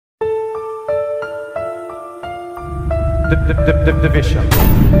division.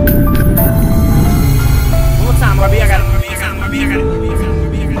 One more time, RB, I got it.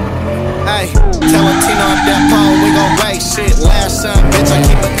 Hey, tell Latino up that phone, we gon' race shit. Last son, bitch, I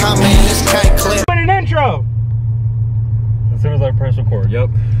keep it coming, this can't clip. An intro. As soon as I press record, yep.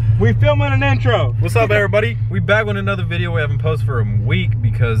 We filming an intro. What's up, everybody? We back with another video. We haven't posted for a week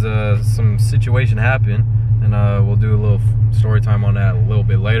because some situation happened, and we'll do a little story time on that a little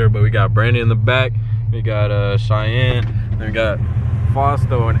bit later. But we got Brandon in the back, we got Cheyenne, then we got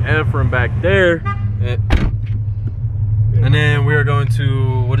Fausto and Ephraim back there, and then we are going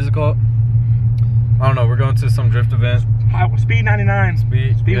to, what is it called? I don't know. We're going to some drift event. Speed 99.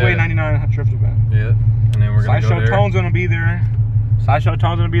 Speedway, yeah. 99 drift event. Yeah. And then we're gonna go there. Sideshow Tone's gonna be there. Sideshow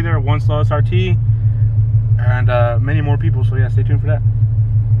Tone's gonna be there. One Slow SRT, and many more people. So yeah, stay tuned for that.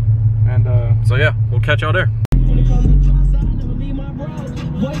 And so yeah, we'll catch y'all there.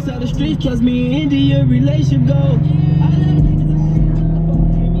 Voice out the street, trust me, into your relation go.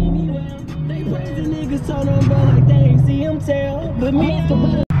 They praise the niggas on them, but like they ain't see him tell. But me,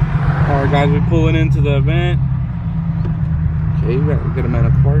 alright guys, we're pulling into the event. Okay, we got a good amount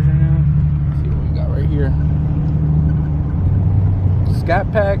of cars right now. Let's see what we got right here.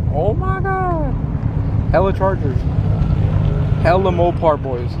 Scat Pack, oh my god. Hella Chargers. Hella Mopar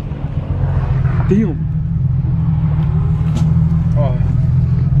boys. Damn. Oh.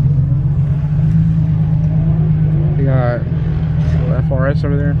 We got FRS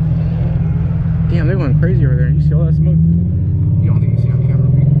over there. Damn, they're going crazy over there. You see all that smoke? You don't think you see on camera?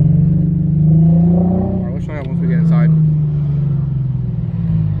 Alright, we'll show you once we get inside.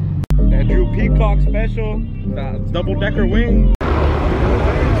 That Drew Peacock special, double-decker wing.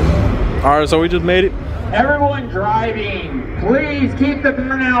 Alright, so we just made it. Everyone driving, please keep the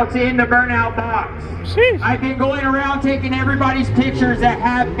burnouts in the burnout box. Sheesh. I've been going around taking everybody's pictures that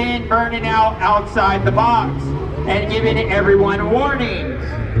have been burning out outside the box and giving everyone warnings.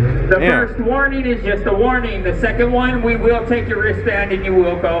 The first warning is just a warning. The second one, we will take your wristband and you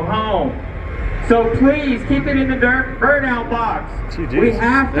will go home. So please keep it in the burnout box. We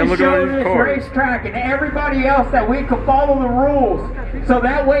have to show this racetrack and everybody else that we can follow the rules, so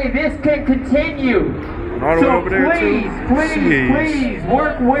that way this can continue. So please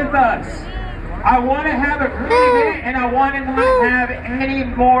work with us. I want to have a great event, and I want to not have any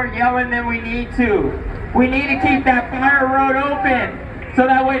more yelling than we need to. We need to keep that fire road open, so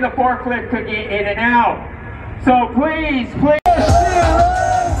that way the forklift could get in and out. So please.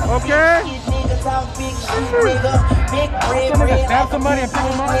 Okay. Stab somebody and pick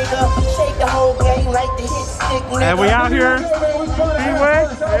them up. And we out here. Speedway.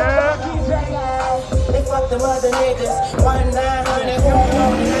 Yeah. They fuck them other niggas.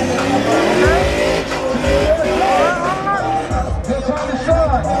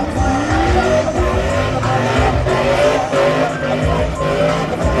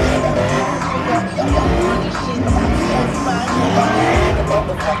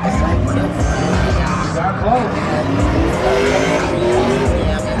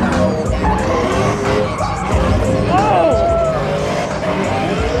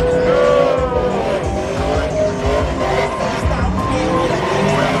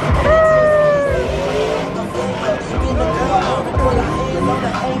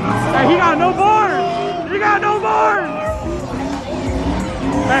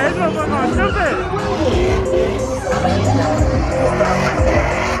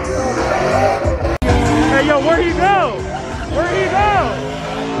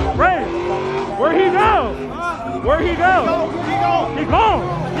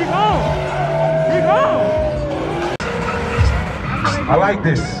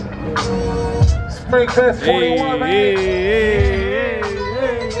 21, man.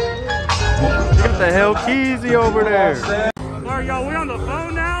 Get the hell Keezy over there. Alright, y'all, we on the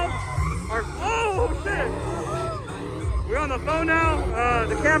phone now. Oh shit! We're on the phone now.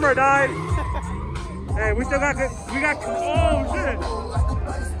 The camera died. Hey, we got. Oh shit!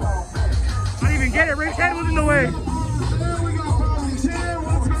 I didn't even get it. Rick's head was in the way.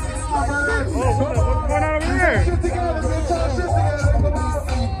 Oh, what's going on over there?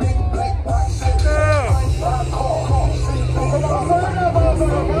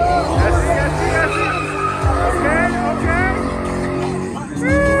 Okay.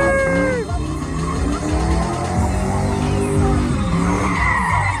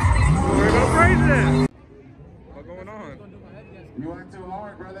 We're going crazy. What's going on? You went too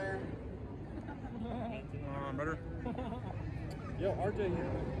hard, brother. Brother. Yo, RJ here.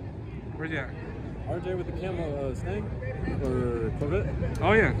 Where's he at? RJ with the camo Snake or Corvette?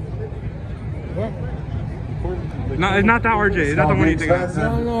 Oh yeah. What? No, it's not that RJ. It's not the one you think of.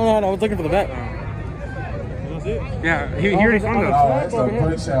 No. I was looking for the back. Yeah, he already found us. Oh, it's a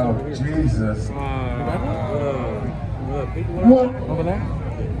push out. Jesus. Over there?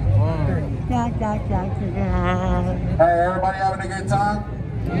 Hey, everybody having a good time?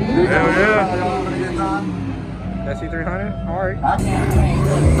 Yeah. Y'all having a good time? That's C300? All right.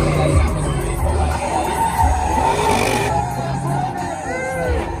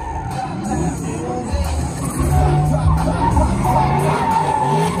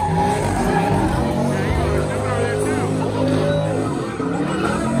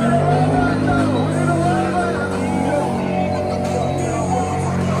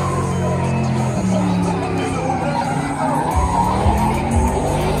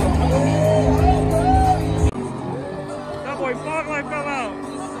 That boy fog light fell out.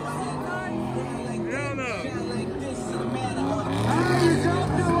 Hell no.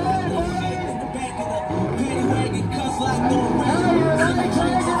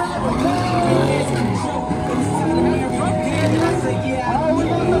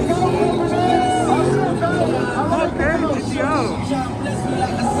 Okay, GTO.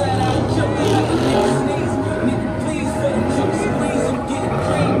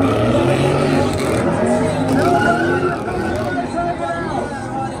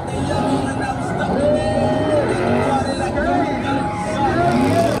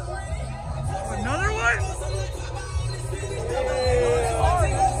 Another one?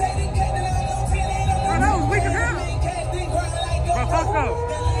 Bro, that was weak as hell. Bro, Fox out.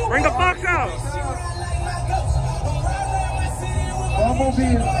 Bring the Fox out.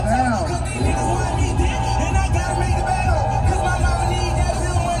 Bumblebee is down.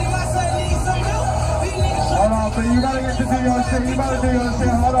 Hold on, so you gotta get to do your shit. You gotta do your shit.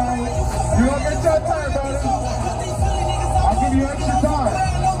 Hold on. You gonna get your time, brother. I'll give you extra time.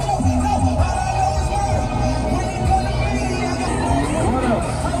 What else?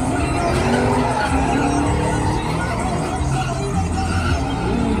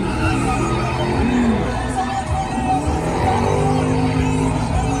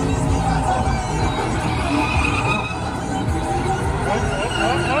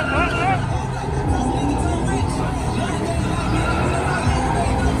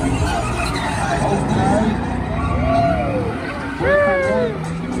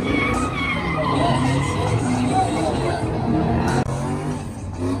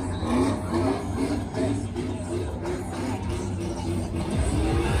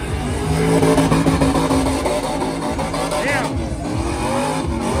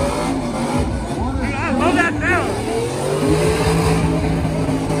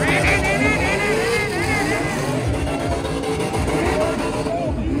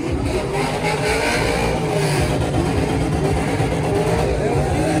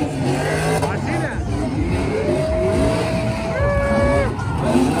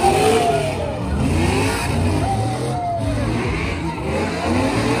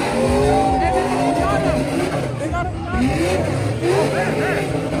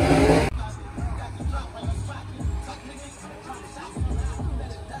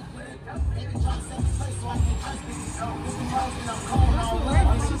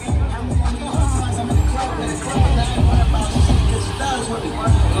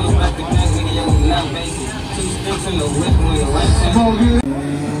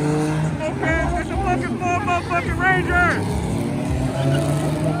 fucking Ranger!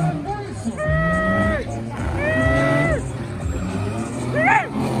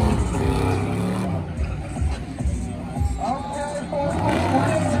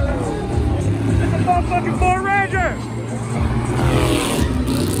 It's a motherfucking Ford Ranger!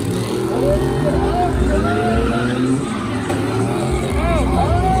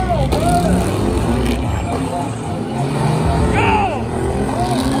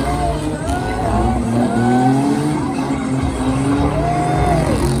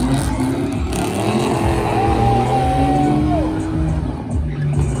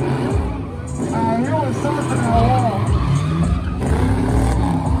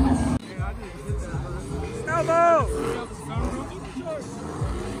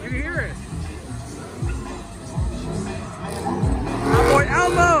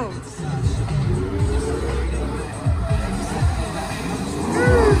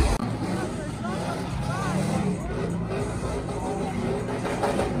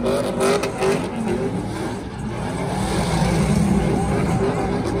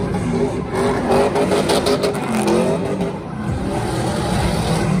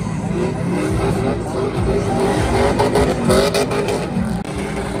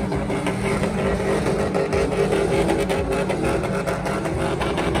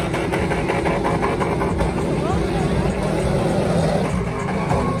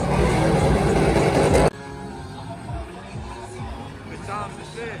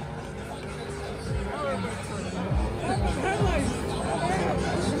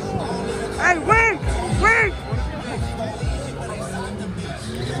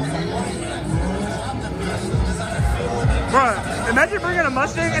 Bruh, imagine bringing a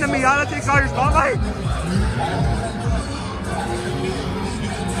Mustang and a Miata takes all your spotlight.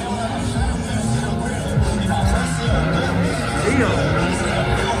 Damn.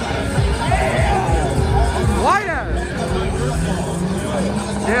 Why that?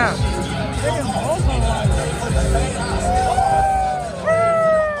 Yeah.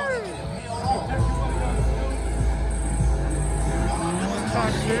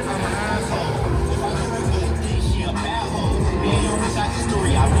 Talk shit, I'm an asshole.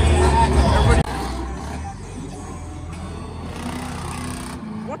 Everybody.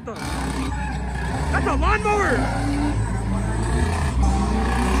 What the? That's a lawnmower!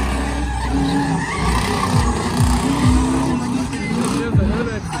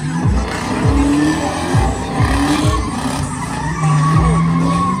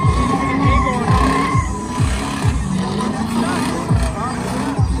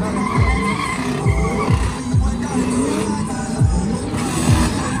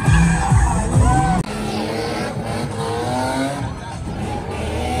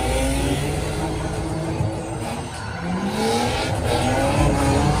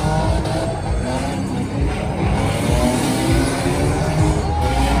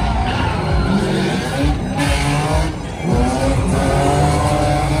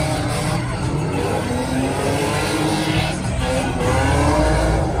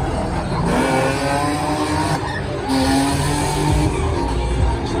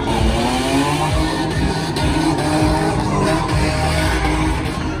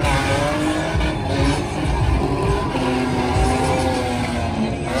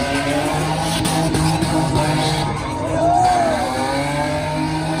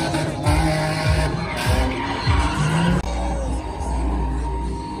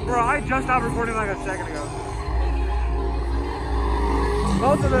 Just stopped recording like a second ago.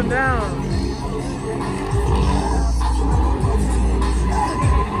 Both of them down.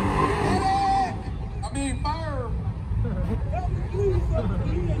 I mean, fire.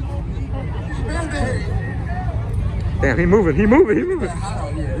 Damn, he moving. It's hot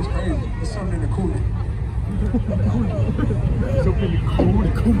out here. It's crazy. There's something in the cooler.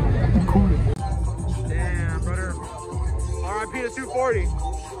 Damn, brother. RIP to 240.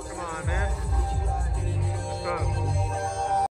 Come on, man. Let's go.